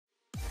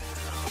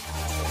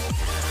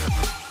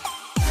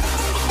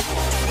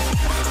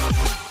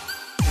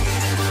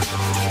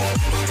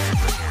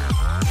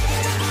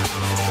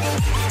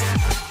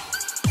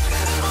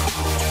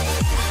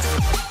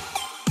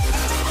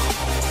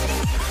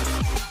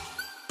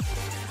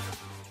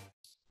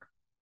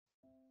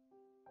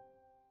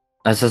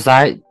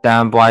Exercise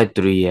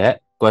 10.3 ရဲ့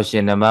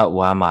question number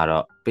 1မှာ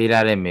တော့ပေး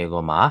ထားတဲ့မေးခွ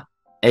န်းမှာ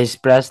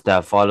express the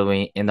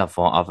following in the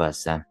form of a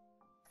sum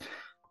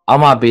အော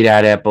က်မှာပေး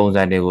ထားတဲ့ပုံ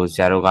စံတွေကိုဆ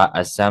ရာတို့က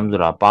a sum ဆို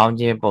တော့ပေါင်း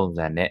ခြင်းပုံ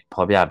စံနဲ့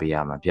ဖော်ပြပေးရ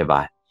မှာဖြစ်ပါ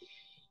တယ်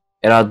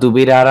အဲ့တော့သူ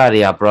ပေးထားတာ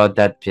တွေက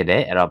product ဖြစ်တ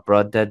ယ်အဲ့တော့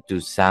product to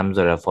sum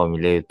ဆိုတဲ့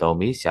formula ကိုသုံး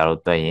ပြီးဆရာ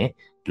တို့တွေ့ရင်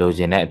လို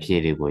ချင်တဲ့အဖြေ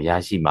တွေကိုရ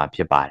ရှိမှာဖြ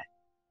စ်ပါတယ်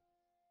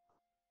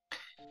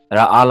အဲ့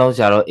တော့အားလုံးဆ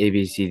ရာတို့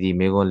ABCD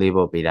မေးခွန်း၄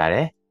ပုဒ်ပေးထားတ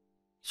ယ်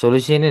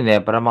solution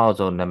နဲ့ပထမ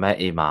ဆုံးနံပါတ်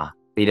A မှာ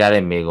ပေးထား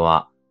တဲ့မေးခွ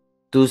န်းက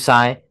 2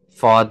 sin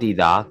 4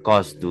 theta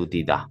cos 2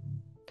 theta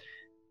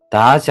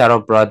ဒါကဆရာ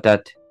တို့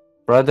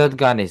product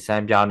ကနေစ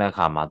မ်းပြောင်းတဲ့အ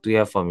ခါမှာသူ့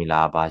ရဲ့ formula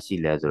ကဘာရှိ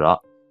လဲဆိုတော့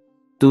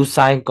 2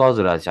 sin cos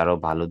ဆိုတာဆရာ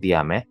တို့ဘာလို့သိရ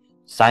မလဲ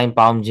sin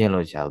ပေါင်းခြင်း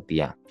လို့ဆရာတို့သိ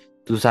ရ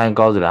2 sin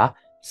cos ဆိုတာ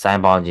sin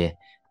ပေါင်းခြင်း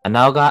အ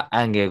နောက်က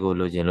angle ကို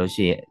လိုချင်လို့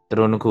ရှိရင်သူ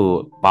တို့နှစ်ခု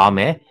ပေါင်းမ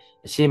ယ်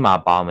အရှိမ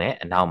ပေါင်းမယ်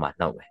အနောက်မှာ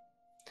နှုတ်မယ်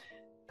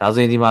ဒါ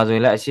ဆိုရင်ဒီမှာဆိုရ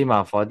င်လည်းအရှိမ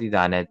4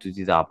 theta နဲ့2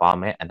 theta ပေါင်း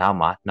မယ်အနောက်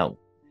မှာနှုတ်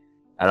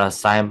အဲ့တော့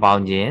sin ပေါ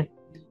င်းခြင်း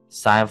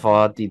sin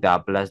 4 theta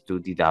plus 2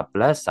 theta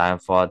plus sin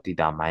 4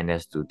 theta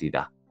minus 2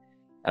 theta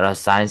အဲ့တော့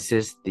sin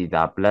 6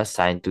 theta plus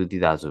sin 2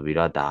 theta ဆိုပြီး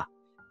တော့ဒါ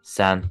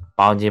sin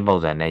ပေါင်းခြင်းပုံ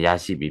စံနဲ့ရ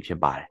ရှိပြီဖြစ်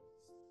ပါတယ်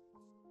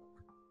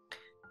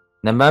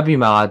နံပါတ် B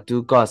မှာက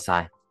2 cos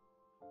sin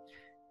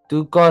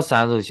 2 cos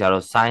sin ဆိုဆရာ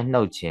တို့ sin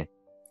နှုတ်ခြင်း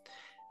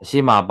အရှိ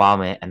မပေါင်း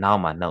မယ်အနော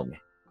က်မှာနှုတ်မ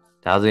ယ်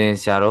ဒါဆိုရင်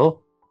ဆရာတို့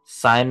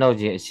sin နှုတ်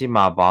ခြင်းအရှိမ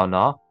ပေါင်း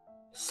တော့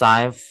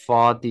sin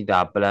 4 theta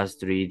plus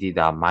 3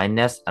 theta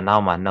minus အနော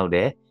က်မှာနှုတ်တ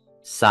ယ်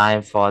sin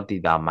 4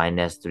 theta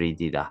minus 3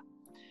 theta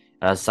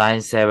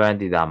sin 7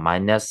 theta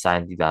minus sin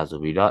theta ဆို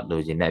ပြီးတော့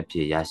လိုချင်တဲ့အ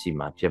ဖြေရရှိ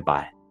မှာဖြစ်ပါ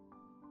တယ်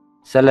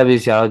ဆက်လက်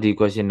ပြီးဆရာတို့ဒီ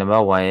question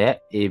number 1ရဲ့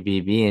A B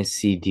ပြီးရင် C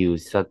D ကို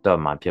ဆက်တော့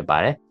မှာဖြစ်ပါ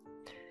တယ်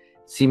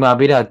C မှာ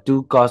ပေးတာ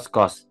2 cos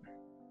cos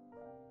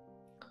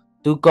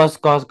 2 cos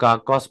cos က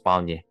cos ပေါ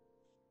င်းခြင်း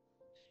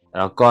အဲ့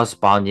တော့ cos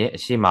ပေါင်းခြင်းအ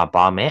ရှိမ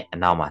ပေါင်းမယ်အ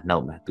နောက်မှာနှု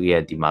တ်မယ်သူ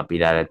ရဲ့ဒီမှာပေး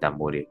ထားတဲ့တန်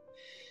ဖိုးတွေ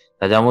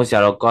ဒါကြောင့်မို့ဆရာ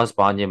တို့ cos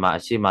ပေါင်းခြင်းမှာ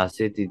အရှိမ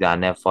6 theta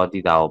နဲ့4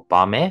 theta ကို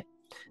ပေါင်းမယ်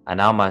အ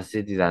နောက်မှာ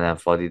6 theta နဲ့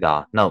4 theta ကို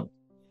နှုတ်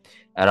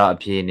အဲ့တော့အ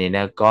ဖြေအနေ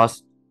နဲ့ cos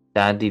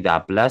tan theta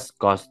plus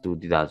cos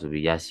 2 theta ဆို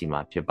ပြီးရရှိ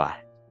မှာဖြစ်ပါတ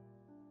ယ်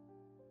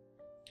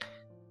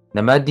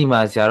နံပါတ် D မှာ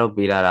ဆရာတို့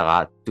ပေးထားတာက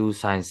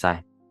2 sin sin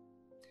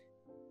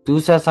 2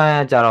 sin က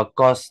ကြတော့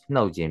cos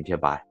နှုတ်ခြင်းဖြ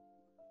စ်ပါတယ်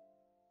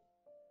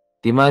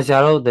ဒီမှာဆရာ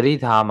တို့သတိ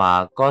ထားမှာ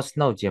cos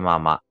နှုတ်ခြင်း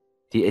မှာ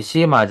ဒီအ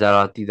ရှိမကြ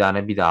တော့ theta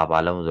နဲ့ beta ဘာ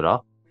လုံးဆို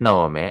တော့နှုတ်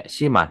ရမယ်အ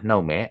ရှိမနှု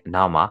တ်မယ်အ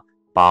နောက်မှာ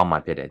ပေါင်းမှာ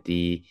ဖြစ်တယ်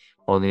ဒီ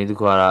ပုံစံတစ်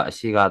ခုကတော့အ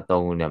ရှိက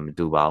3ခုနဲ့မ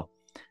တူပါဘူး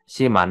အ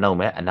ရှိမနှုတ်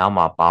မယ်အနောက်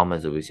မှာပေါင်းမ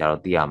ယ်ဆိုပြီးဆရာ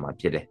တို့သိရမှာ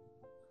ဖြစ်တယ်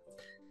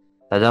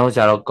ဒါကြောင့်ဆ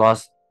ရာတို့ cos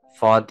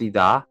 4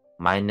 theta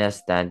minus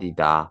tan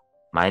theta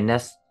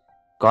minus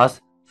cos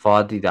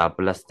 4 theta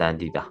plus tan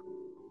theta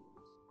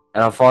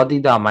အဲ့တော့4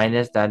 theta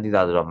minus tan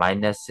theta ဆိုတော့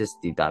minus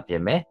 6 theta ဖြ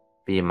စ်မယ်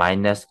ပြီး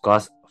minus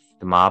cos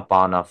ဒီမှာ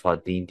ပေါင်းတော့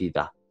14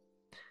 theta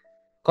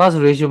cos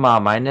ratio မှာ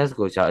minus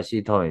ကိုဆရာအရှိ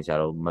ထုတ်ရင်ဆရာ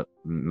တို့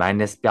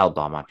minus ပျောက်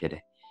သွားမှာဖြစ်တ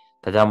ယ်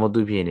ဒါကြောင့်မို့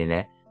သူဖြစ်အနေ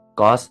နဲ့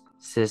cos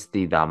 6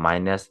 theta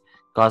minus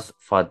cos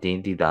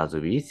 14 theta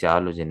ဆိုပြီးဆရာ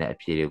လိုချင်တဲ့အ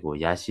ဖြေတွေကို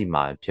ရရှိ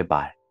မှာဖြစ်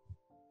ပါတယ်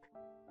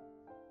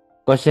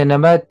Question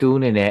number 2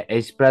အနေနဲ့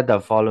express the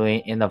following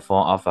in the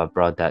form of a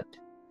product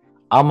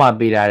အောက်မှာ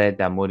ပေးထားတဲ့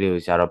တန်ဖိုးတွေ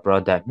ကိုဆရာတို့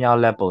product မြောက်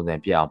လက်ပုံစံ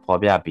ဖြစ်အောင်ဖော်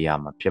ပြပေးရ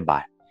မှာဖြစ်ပါ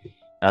တယ်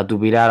အဲ့တော့သူ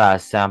ပေးထားတာ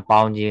sum ပေါ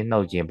င်းခြင်းနှု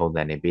တ်ခြင်းပုံ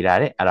စံတွေပေးထား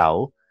တယ်အဲ့ဒါ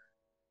ကို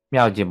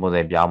မြောက်ခြင်းပုံ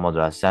စံပြောင်းဖို့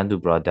ဆိုတာ sum to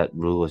product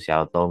rule ကိုဆရာ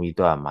တို့သုံးပြီး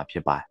တွက်ရမှာဖြ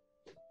စ်ပါတယ်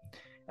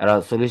အဲ့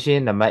တော့ solution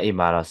နံပါတ် A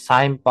မှာတော့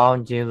sin ပေါင်း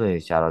ခြင်းဆိုရ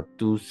င်ဆရာတို့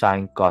2 sin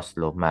cos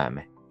လို့မှတ်ရမ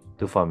ယ်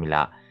သူ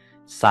formula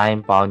sin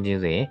ပေါင်းခြင်း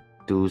ဆိုရင်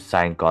2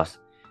 sin cos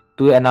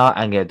သူရဲ့အနောက်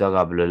angle တော့က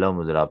ဘယ်လိုလုပ်မ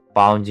လဲဆိုတော့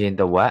ပေါင်းခြင်း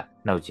တစ်ဝက်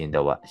နှုတ်ခြင်းတ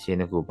စ်ဝက်အရှင်း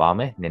တစ်ခုပေါင်း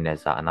မယ်နည်းနည်း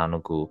စအနောက်တ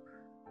စ်ခု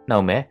နှု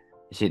တ်မယ်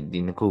အရှင်းဒီ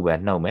နှစ်ခုပဲ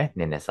နှုတ်မယ်န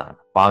ည်းနည်းစ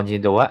ပေါင်းခြ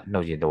င်းတစ်ဝက်နှု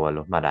တ်ခြင်းတစ်ဝက်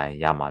လို့မှတ်တိုင်း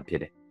ရမှာဖြစ်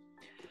တယ်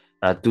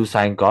အဲ့2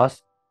 sin cos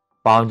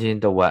ပေါင်းခြင်း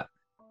တစ်ဝက်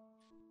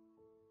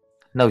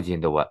နှုတ်ခြ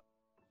င်းတစ်ဝက်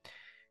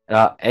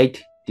အဲ့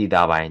8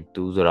 theta ပိုင်း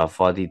2ဆိုတော့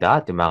4 theta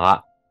ဒီမှာက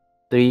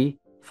3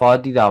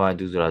 4 theta ပိုင်း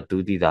2ဆိုတော့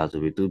2 theta ဆို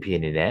ပြီး2ဖြ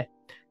စ်နေတယ်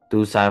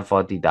2 sin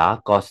 4 theta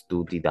cos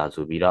 2 theta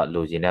ဆိုပြီးတော့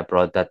လိုချင်တဲ့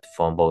product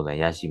form ပုံစံ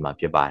ရရှိမှာ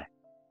ဖြစ်ပါတယ်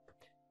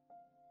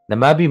နံ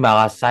ပါတ် B မှာ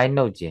က sin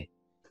နှုတ်ခြင်း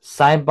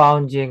sin ပေါ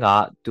င်းခြင်းက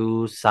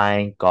2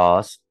 sin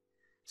cos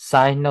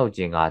sin နှုတ်ခြ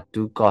င်းက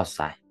2 cos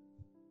sin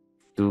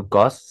 2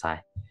 cos sin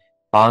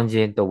ပေါင်းခြ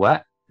င်းတစ်ဝက်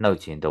နှုတ်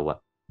ခြင်းတစ်ဝက်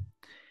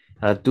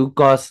2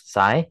 cos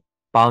sin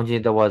ပေါင်းခြ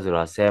င်းတစ်ဝက်ဆို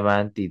တော့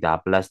7 theta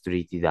plus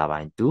 3 theta ပို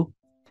င်း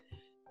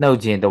2နှုတ်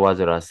ခြင်းတစ်ဝက်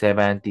ဆိုတော့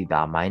7 theta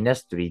minus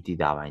 3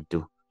 theta ပိုင်း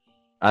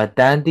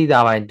2tan theta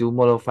ပိုင်း2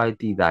မို့လို့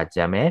5 theta ကျ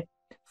န်မယ်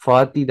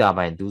4 theta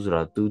ပိုင်း2ဆို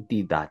တော့2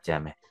 theta ကျ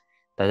န်မယ်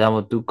ဒါကြောင့်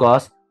မို့2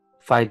 cos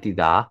 5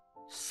 theta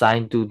sin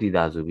 2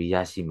 theta ဆိုပြီးရ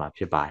ရှိမှာ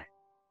ဖြစ်ပါတယ်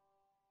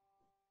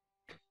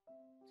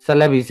ဆက်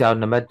လက်ပြီးဆရာ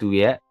နံပါတ်2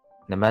ရဲ့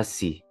နံပါတ် C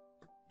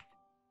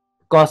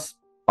cos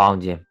ပေါင်း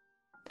ခြင်း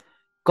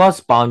cos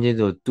ပေါင်းခြင်း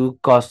ဆို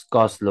2 cos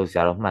cos လို့ဆ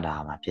ရာတို့မှတ်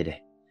ထားမှာဖြစ်တယ်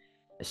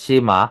အရှိ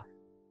မ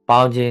ပေါ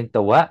င်းခြင်းတ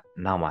စ်ဝက်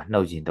နောက်မှာ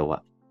နှုတ်ခြင်းတစ်ဝ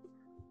က်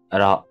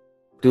အဲ့တော့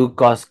2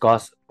 cos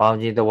cos ပေါင်း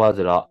ခြင်းတစ်ဝက်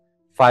ဆိုတော့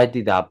 5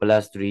 theta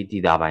plus 3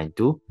 theta by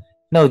 2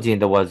 နှုတ်ခြင်း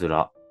တစ်ဝက်ဆို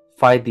တော့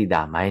5 theta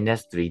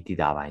minus 3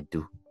 theta by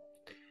 2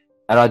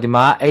အဲ့တော့ဒီ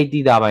မှာ8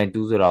 theta by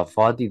 2ဆိုတော့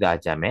4 theta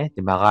ကျန်မယ်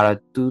ဒီမှာကတော့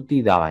2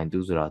 theta by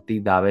 2ဆိုတော့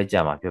theta ပဲကျ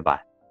န်မှာဖြစ်ပါတ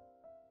ယ်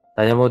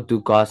ဒါကြောင့်မို့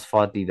2 cos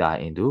 4 theta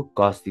into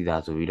cos theta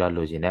ဆိုပြီးတော့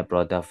လိုချင်တဲ့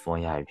product form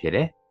ရပြီဖြစ်တ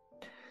ယ်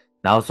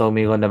နောက်ဆုံး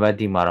မိခွန်းနံပါတ်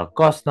D မှာတော့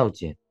cos နှုတ်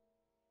ခြင်း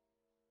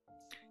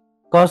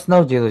cos နှု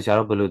တ်ခြင်းဆိုဆရာ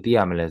တို့ဘယ်လိုသိရ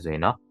မလဲဆိုရ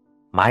င်နော်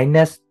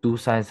minus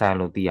 2 sin sin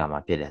လို့သိရမှာ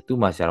ဖြစ်တယ်သူ့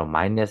မှာဆရာတို့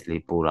minus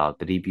လေးပို့တာကို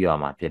သတိပြုရ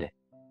မှာဖြစ်တယ်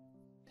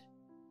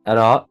အဲ့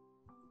တော့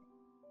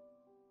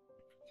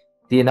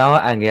ဒီနော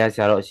က်အန်ဂယ်ကဆ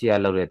ရာတို့အရှိရ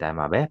လောက်တဲ့အတိုင်း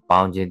ပါပဲပေါ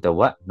င်းခြင်းတစ်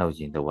ဝက်နှုတ်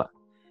ခြင်းတစ်ဝက်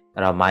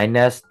အဲ့တော့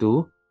minus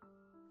 2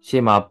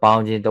ရှေ့မှာပေါ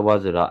င်းခြင်းတစ်ဝက်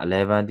ဆိုတော့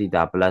11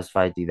 theta plus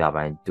 5 theta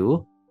by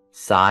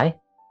 2 sin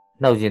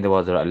နှုတ်ခြင်းတစ်ဝ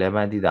က်ဆိုတော့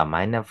11 theta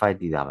minus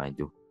 5 theta by 2အဲ့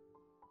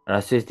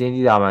တော့16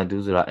 theta by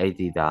 2ဆိုတော့8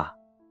 theta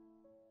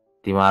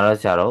ဒီမှာတော့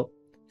ဆရာတို့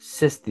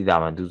6 theta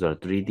by 2ဆိုတော့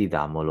3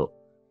 theta မို့လို့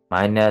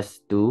minus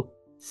 2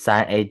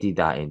 sin 8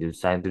 theta into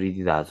sin 3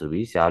 theta ဆို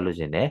ပြီးဆရာတို့လို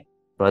ချင်တဲ့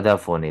product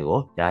form တွေကို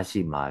ရ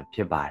ရှိမှာဖြ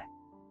စ်ပါတယ်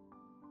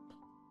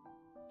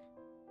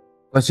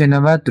question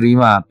number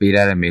 3မှာပေး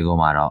ထားတဲ့မေးခွ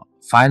န်းမှာတော့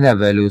find the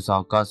values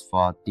of cos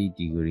 40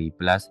 degree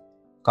plus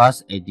cos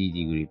 80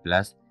 degree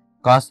plus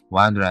cos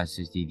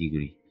 160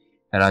 degree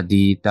အဲ့တော့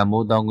ဒီတန်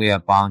ဖိုးသုံးခု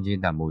ရဲ့ပေါင်းခြင်း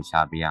တန်ဖိုးရှာ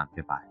ပြရဖြ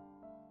စ်ပါတယ်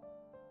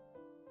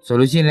ဆို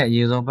လို့ရှိရင်အရ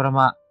င်ဆုံးပထမ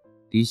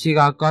ဒီရှေ့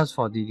က cos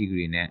 40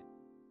 degree နဲ့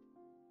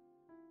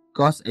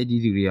cos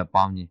 80 degree ရဲ့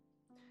ပေါင်းခြင်း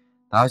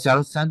ဒါကိုဆရာ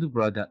တို့ sum to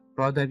product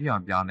ဖြစ်အော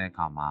င်ပြောင်းတဲ့အ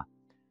ခါမှာ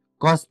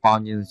cos ပေါ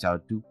င်းခြင်းဆိုဆရာ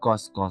တို့ 2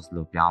 cos cos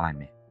လို့ပြောင်းလိုက်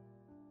မယ်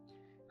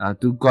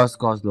2 cos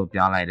cos လို့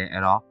ပြောင်းလိုက်တယ်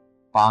အဲ့တော့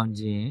ပေါင်း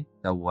ခြင်း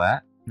တစ်ဝက်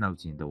နှုတ်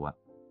ခြင်းတစ်ဝက်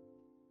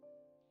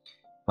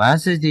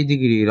160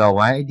 degree တော့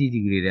180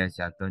 degree တဲ့ဆ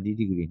ရာ20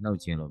 degree နှုတ်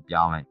ခြင်းလို့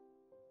ပြောင်းလိုက်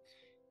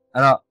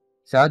အဲ့တော့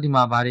ဆရာတို့ဒီ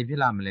မှာဘာတွေဖြစ်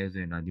လာမလဲ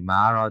ဆိုရင်တော့ဒီမှာ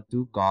ကတော့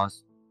2 cos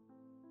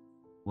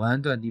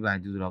 120 by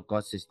 2ဆိုတော့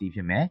cos 60ဖြ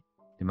စ်မယ်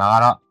ဒီမှာက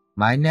တော့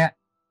minus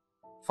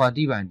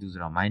 40 by 2ဆို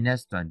တော့ minus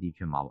 20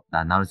ဖြစ်မှာပေါ့ဒါ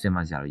နောက်တစ်ချက်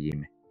မှဆရာတို့ရေး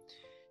မယ်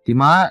ဒီ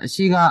မှာအ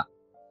ရှိက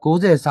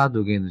60စ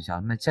သူကင်းဆိုဆရာ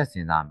နှစ်ချက်စ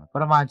ဉ်းစားမယ်ပ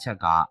ထမချက်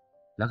က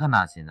လက္ခ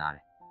ဏာစဉ်းစားတ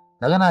ယ်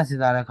လက္ခဏာစ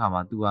ဉ်းစားတဲ့အခါ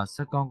မှာ तू က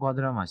second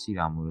quadrant မှာရှိ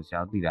တာမို့လို့ဆရာ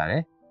တို့သိတာတ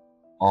ယ်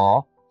or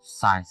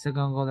sin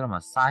second quadrant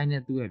မှာ sin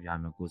နဲ့သူ့ရဲ့ပြား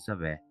မျိုးကိုဆက်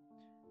ပဲ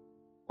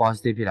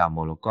positive ဖြစ်တာ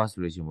မို့လို့ cos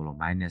relation မို့လို့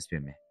minus ဖြ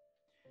စ်မယ်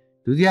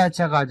ဒုတိယအချ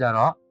က်ကကြ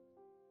တော့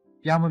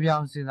ပြောင်းမပြော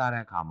င်းစဉ်းစား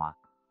တဲ့အခါမှာ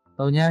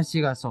တုံညမ်းရှိ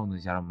ကစုံသူ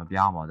ဆရာတို့မ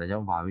ပြောင်းပါဘူးဒါကြော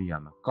င့်ဘာဖြစ်ရ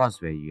မလဲ cos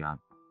ပဲယူရမယ်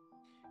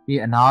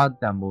ပြီးအနာ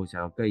တန်ဖိုးဆရာ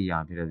တို့ကိတ်ရအော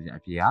င်ဖြစ်လို့ဆိုရင်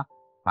အဖြေက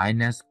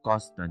minus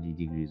cos 20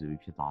 degree ဆို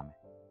ပြီးဖြစ်သွားမ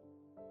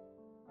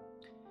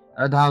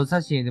ယ်ဒါကိုဆ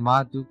က်ရှင်ဒီမှာ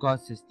 2 cos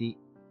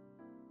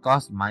 60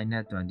 cos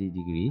minus 20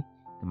 degree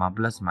ဒီမှာ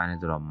plus minus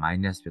ဆိုတော့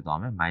minus ဖြစ်သွား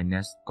မယ်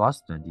minus cos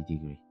 20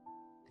 degree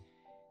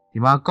ဒီ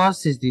မှာ cos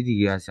 60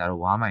 degree ကဆရာ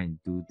တို့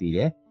 1/2 တည်တ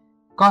ယ်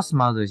cos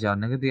မှာဆိုဆရာ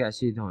negative အ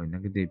ရှိထုတ်ရင်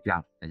negative ပြဒါ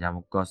ကြောင့်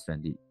မို့ cos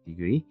 20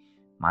 degree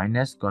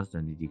minus cos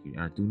 20 degree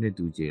အဲ့တော့2နဲ့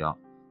2ကြည့်တော့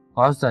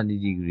cos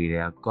 20 degree တွေ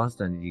က cos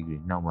 20 degree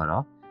နှုတ်မှာ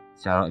တော့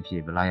ဆရာတို့အဖြေ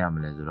ဘယ်လိုက်ရမ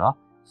လဲဆိုတော့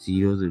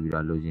0ဆိုပြီး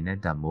တော့လိုချင်တဲ့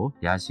တန်ဖိုး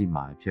ရရှိ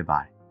မှာဖြစ်ပါ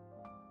တယ်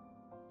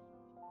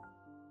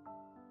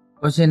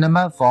question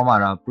number 4မှာ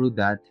တော့ prove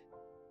that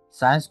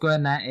sin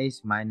square 9h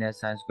minus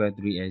sin square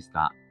 3h က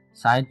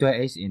sin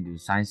 12h into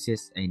sin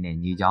 6h နဲ့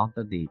ညီကြောင်းသ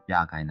က်သေပြ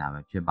ခိုင်းတာ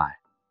ပဲဖြစ်ပါတယ်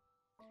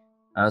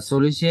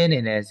solution အနေ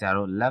နဲ့ဆရာ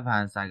တို့ left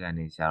hand side က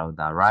နေဆရာတို့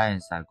ဒါ right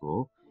hand side ကို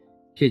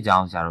ဖြစ်ကြော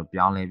င်းဆရာတို့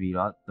ပြောင်းလဲပြီး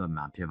တော့တွေ့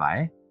မှာဖြစ်ပါတ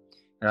ယ်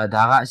အဲ့တော့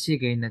ဒါကအရှိ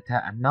ကိန်းနှစ်ထ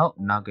ပ်အနှုတ်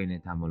နောက်ကိန်းနှ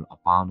စ်ထပ်မို့လို့အ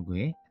ပေါင်းတစ်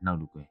ခွေအနှုတ်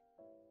တစ်ခွေ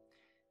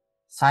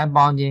sin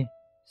ပေါင်းခြင်း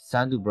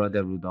sin to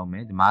product root သုံးမ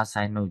ယ်ဒီမှာ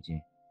sin နှုတ်ခြ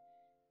င်း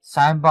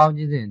sin ပေါင်းခြ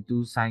င်းဆိုရင်2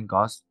 sin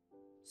cos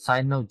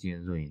sin နှုတ်ခြင်း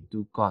ဆိုရင်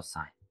2 cos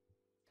sin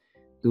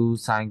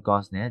 2 sin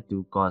cos နဲ့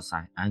2 cos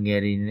sin အငယ်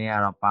တွေနဲ့က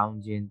တော့ပေါင်း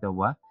ခြင်းတစ်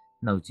ဝက်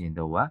နှုတ်ခြင်းတ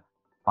စ်ဝက်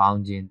ပေါ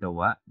င်းခြင်းတစ်ဝ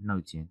က်နှု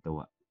တ်ခြင်းတစ်ဝ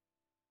က်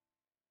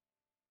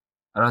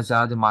အဲ့တော့ဆ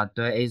ရာဒီမှာ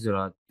 12h ဆို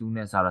တော့2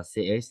နဲ့စားတော့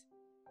 6h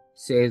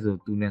 6h ဆို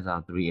2နဲ့စား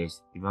 3h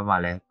ဒီဘက်မှာ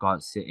လဲ cos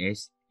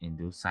 6h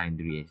into sin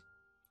 3h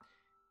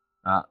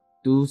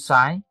 2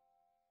 sin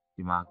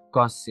ဒီမှာ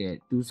cos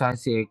 2 sin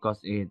 6h cos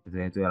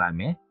 8တွဲလိုက်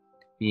မယ်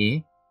ပြီးရင်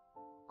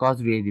cos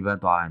 3h ဒီဘက်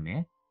သွားလိုက်မ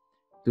ယ်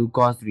2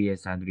 cos 3h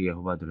sin 3h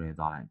ဟိုဘက်တွဲ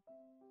သွားလိုက်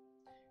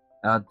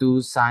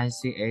2 sin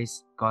 6h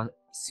cos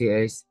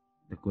 6h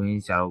ဒီကွ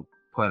င်းဆရာတို့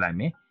ဖွဲ့လိုက်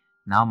မယ်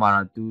နောက်မှာ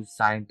တော့2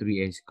 sin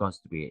 3h cos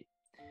 3h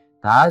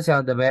ဒါဆရာ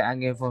တို့တပည့်အ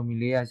ငယ်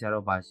formula ရဆရာ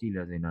တို့ပါရှိ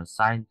လို့ဆိုရင်တော့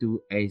sin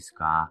 2h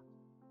က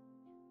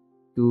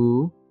2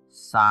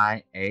 sin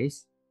h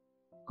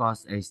cos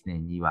h နဲ့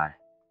ညီပါတ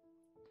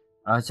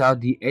ယ်ဆရာ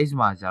တို့ဒီ h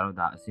မှာဆရာတို့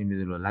ဒါအစီအမီ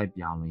လို့လိုက်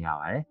ပြောင်းလို့ရ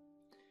ပါတယ်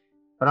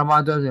ပထမ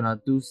တော့ဆိုရင်တော့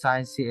2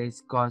 sin 6h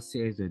cos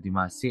 6h ဆိုဒီ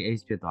မှာ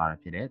 6h ဖြစ်သွားတာ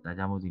ဖြစ်တယ်ဒါ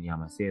ကြောင့်မို့ဒီနေရာ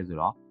မှာ 6h ဆို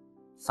တော့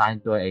sin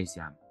 12h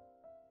ရမယ်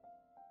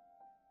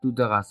2တ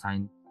က်က sin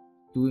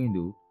 2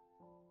 into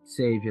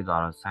 6h ဖြစ်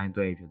သွားတော့ sin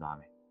 12h ဖြစ်သွား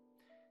မယ်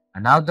အ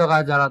နောက်တော့က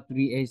ကျတော့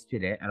 3h ဖြ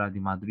စ်တယ်အဲ့တော့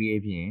ဒီမှာ 3h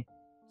ဖြစ်ရင်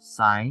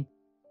sin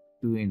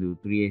 2 into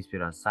 3h ဖြ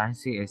စ်တော့ sin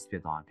 6h ဖြ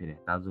စ်သွားမှာဖြစ်တယ်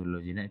ဒါဆို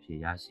လိုချင်တဲ့အဖြေ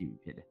ရရှိပြီ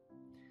ဖြစ်တယ်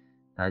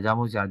ဒါကြောင့်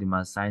မို့ဆရာဒီ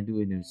မှာ sin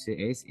 2 into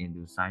 6h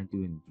into sin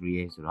 2 into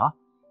 3h ဆိုတော့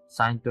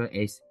sin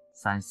 12h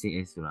sin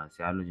CX ဆိုတာဆ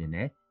ရာလို့ရှင်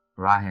တဲ့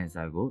right hand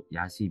side ကိုရ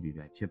ရှိပြီ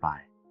ပဲဖြစ်ပါတ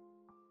ယ်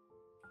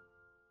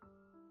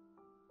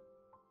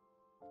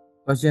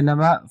Question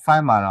number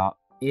 5မှာတော့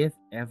if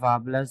alpha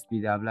plus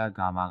beta plus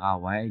gamma က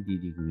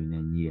180 degree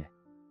နဲ့ညီတယ်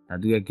ဒါ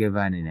သူရဲ့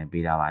given အနေနဲ့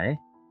ပေးထားပါတယ်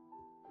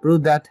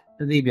prove that တ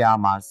တိပြား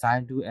မှာ sin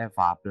 2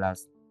 alpha plus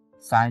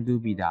sin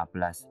 2 beta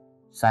plus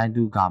sin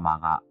 2 gamma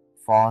က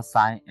 4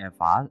 sin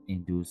alpha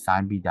into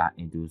sin beta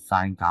into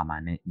sin gamma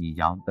နဲ့ညီ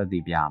ကြောင်းတတိ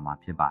ပြားမှာ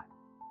ဖြစ်ပါတ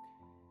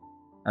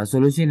ယ်ဆို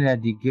လို့ရှိရင်လ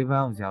ည်းဒီ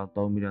given ကိုဆရာတို့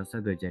သုံးပြီးတော့ဆ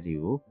က်သွယ်ချက်တွေ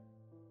ကို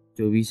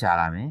ကြိုပြီးရှာ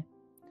လာမယ်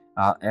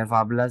alpha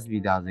plus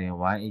beta ဆိုရင်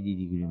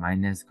180 degree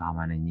minus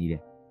gamma နဲ့ညီတ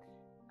ယ်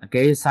အက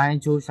ယ် sin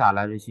ချိုးရှာ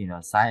လိုက်လို့ရှိရင်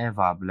တော့ sin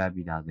alpha plus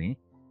beta ဆိုရင်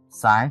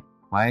sin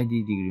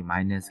 180 degree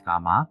minus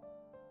gamma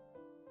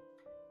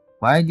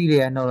 180 လေး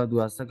ရဲ့နှုတ်လို့သူ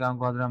က second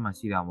quadrant မှာ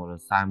ရှိတာမို့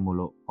လို့ sin မို့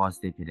လို့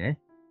positive ဖြစ်တယ်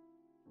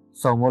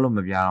စုံမို့လို့မ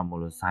ပြတော့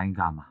မို့လို့ sin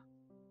gamma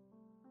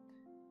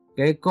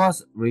ကဲ cos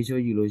ratio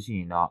ယူလို့ရှိရ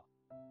င်တော့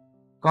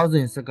cos ဆို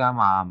ရင် second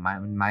မှာ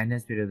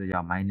minus ဖြစ်တဲ့အတွက်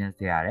ကြောင့် minus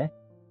ထည့်ရတယ်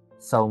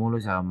စုံမို့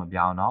လို့ရှာတော့မ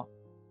ပြောင်းတော့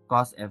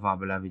cos alpha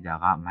plus beta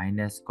က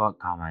minus cos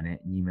gamma နဲ့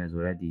ညီမယ်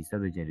ဆိုတဲ့ဒီဆက်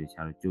သွယ်ချက်တွေ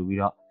ရှာလို့ကြိုပြီး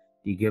တော့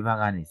ဒီ given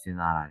ကနေစဉ်း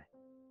စားရတယ်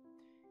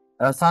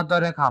အဲ့တော့စတွ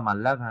က်တဲ့အခါမှာ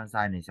left hand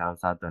side နဲ့ရှာ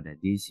လို့စတွက်တယ်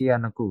ဒီရှေ့က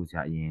နှစ်ခုကို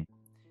ရှာအရင်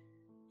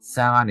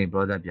sin ကနေ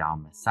product ပြောင်း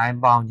မယ် sin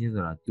ပေါင်းခြင်း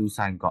ဆိုတော့ 2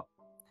 sin cos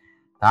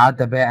ဒါက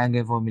double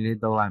angle formula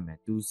သုံးလိုက်မယ်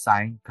 2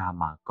 sin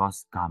gamma cos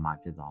gamma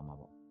ဖြစ်သွားမှာ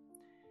ပေါ့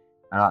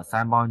အဲ့တော့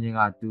sin ပေါင်းခြင်း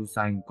က 2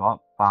 sin cos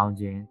ပေါင်း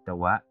ခြင်းတစ်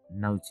ဝက်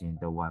နှုတ်ခြင်း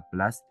တစ်ဝက်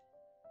plus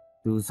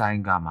 2 sin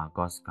gamma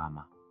cos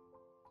gamma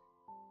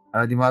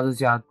အဲ့တော့ဒီမှာဆိုဆ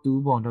ရာ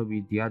2ပုံထုတ်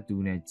ပြီးဒီက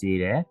2နဲ့ကျေး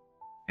တယ်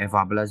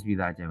alpha plus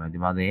beta ကျန်မယ်ဒီ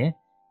မှာဆိုရင်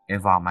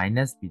alpha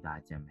minus beta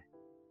ကျန်မယ်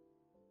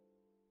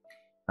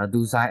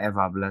2 sin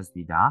alpha plus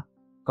beta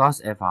cos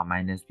alpha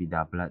minus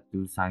beta plus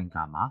 2 sin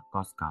gamma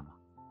cos gamma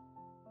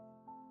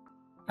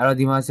အဲ့တော့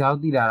ဒီမှာဆရာ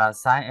တို့သိလာတာ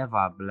sin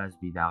alpha plus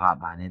beta က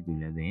ဘာနဲ့တူ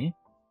လဲဆိုရင်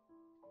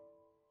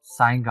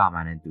sin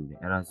gamma နဲ့တူတယ်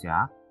အဲ့တော့ဆရာ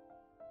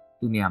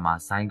သူ့နေရာမှာ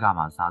sin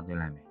gamma စားသွင်း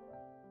လိုက်မယ်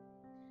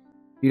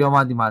ပြီးတော့မှ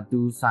ဒီမှာ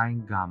2 sin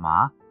gamma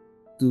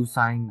 2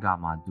 sin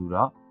gamma တူ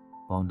တော့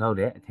ပုံထုတ်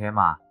တယ်အထဲ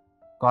မှာ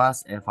cos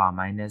alpha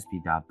minus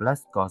beta plus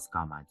cos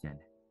gamma ကျန်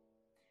တယ်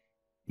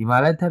ဒီမှာ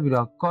လည်းထပ်ပြီး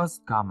တော့ cos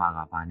gamma က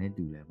ဘာနဲ့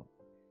တူလဲပေါ့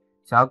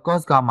ဆရာ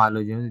cos gamma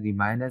လို့ကျွန်တော်ဒီ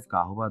minus က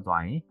ဟိုဘက်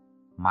သွားရင်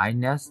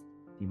minus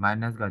ဒီ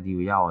minus ကဒီ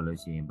ကိုရောက်အောင်လို့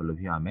ရှိရင်ဘယ်လို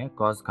ဖြစ်ရမလဲ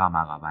cos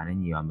gamma ကဘာနဲ့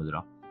ညီရမလဲဆို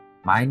တော့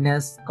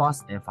minus cos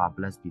alpha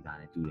plus beta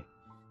နဲ့တူတယ်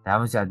ဒါ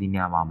မှမဟုတ်ဆရာဒီနေ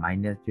ရာမှာ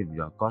minus ဖြစ်ပြီး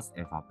တော့ cos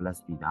alpha plus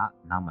beta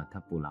နောက်မှထ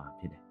ပ်ပို့လာမှာ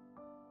ဖြစ်တယ်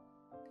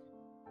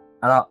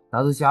အဲ့တော့ဒါ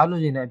ဆိုဆရာ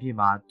လို့ရှင်တဲ့အဖြစ်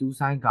မှာ2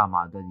 sin gamma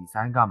အတွက်ဒီ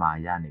sin gamma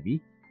ရနေပြီ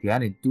ဒီက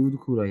နေ2တ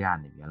ခုတော့ရ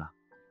နေပြီလား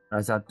အဲ့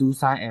တော့ဆရာ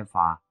2 sin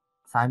alpha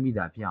sin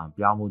beta ဖြစ်အောင်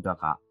ပြောင်းဖို့အတွက်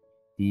က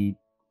ဒီ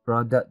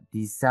product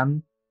ဒီ sum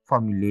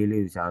formula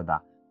လေးကိုဆရာတို့ဒါ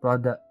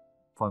product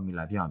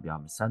formula ဖြစ်အောင်ပြော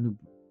င်းမယ် sum to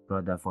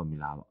product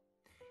formula ပေါ့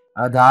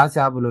အဲ့ဒါဆ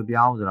ရာဘယ်လို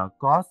ပြောင်းဆိုတော့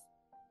cos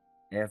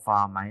alpha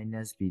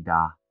minus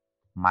beta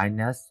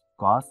minus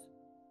cos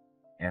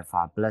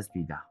alpha plus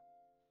beta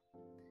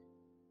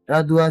အဲ့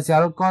တော့သူကဆရာ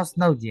တို့ cos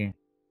နှုတ်ခြင်း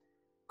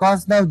cos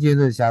နှုတ်ခြင်း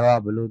ဆိုဆရာတို့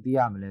ကဘယ်လိုသိရ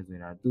မလဲဆိုရ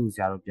င်တော့သူ့ဆ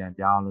ရာတို့ပြန်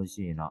ပြောင်းလို့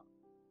ရှိရင်တော့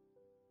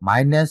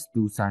minus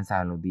 2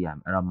 sin လို့သိရမ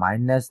ယ်အဲ့တော့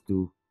minus 2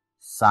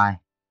 sin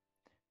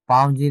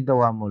ပေါင်းခြင်း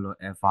တော့မို့လို့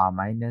alpha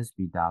minus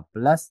beta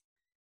plus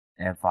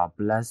alpha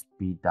plus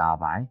beta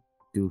by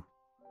 2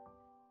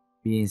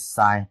ပြီး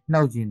sin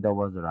နှုတ်ခြင်း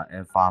တော့ဆိုတော့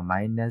alpha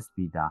minus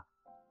beta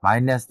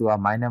minus 2က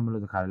minus မ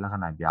လို့တခါလက္ခ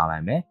ဏာပြောင်းလို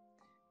က်မယ်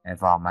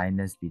alpha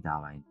minus beta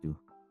by 2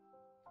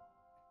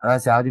အဲ့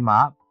တော့ဆရာတို့ဒီမှာ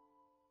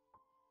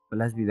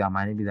plus beta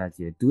minus beta ကြ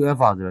ည့် 2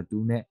 alpha ဆိုတော့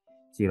2နဲ့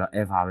ကြည့်တော့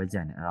alpha ပဲကျ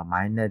န်တယ်အဲ့တော့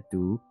minus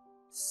 2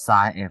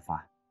 sin alpha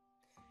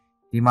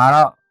ဒီမှာ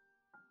တော့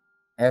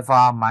alpha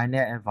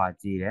minus alpha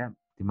ကြည့်တယ်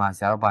ဒီမှာဆ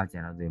ရာတို့ပါကျ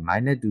န်တော့ဆိုရင်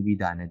minus 2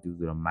 beta နဲ့2ဆို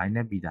တော့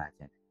minus beta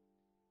ကျန်တယ်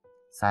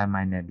sin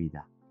minus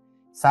beta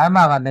sin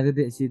မှာက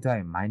negative အရှိထွက်ရ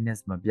င် minus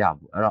မပြ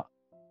ဘူးအဲ့တော့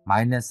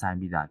minus sin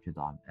beta ဖြစ်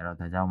သွားမယ်အဲ့တော့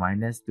ဒါကြောင့်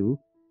minus 2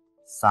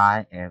 sin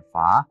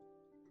alpha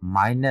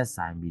minus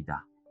sin beta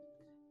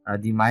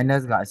ဒီ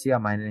minus ကအရှိက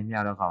minus နဲ့မျှ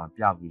တော့ခါမှာ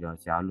ပြောက်ပြီးတော့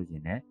ဆရာလို့ရှ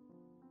င်နဲ့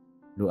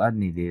လိုအပ်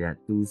နေသေးတဲ့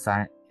2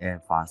 sin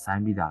alpha sin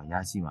beta ကိုရ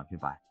ရှိမှာဖြ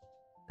စ်ပါတယ်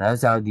ဒါကြောင့်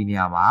ဆရာတို့ဒီနေ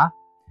ရာမှာ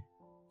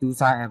2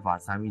 sin alpha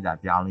sin beta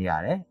ပြောင်းလို့ရ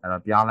တယ်အဲ့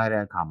တော့ပြောင်းလိုက်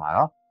တဲ့အခါမှာ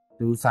တော့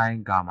2 sin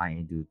gamma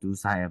into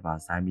 2 sin alpha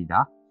sin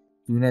beta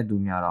 2နဲ့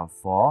2များတော့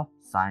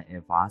4 sin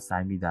alpha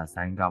sin beta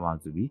sin gamma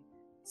ဆိုပြီး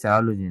ဆရာ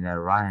တို့လိုချင်တဲ့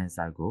right hand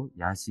side ကို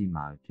ရရှိ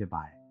မှာဖြစ်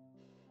ပါတယ်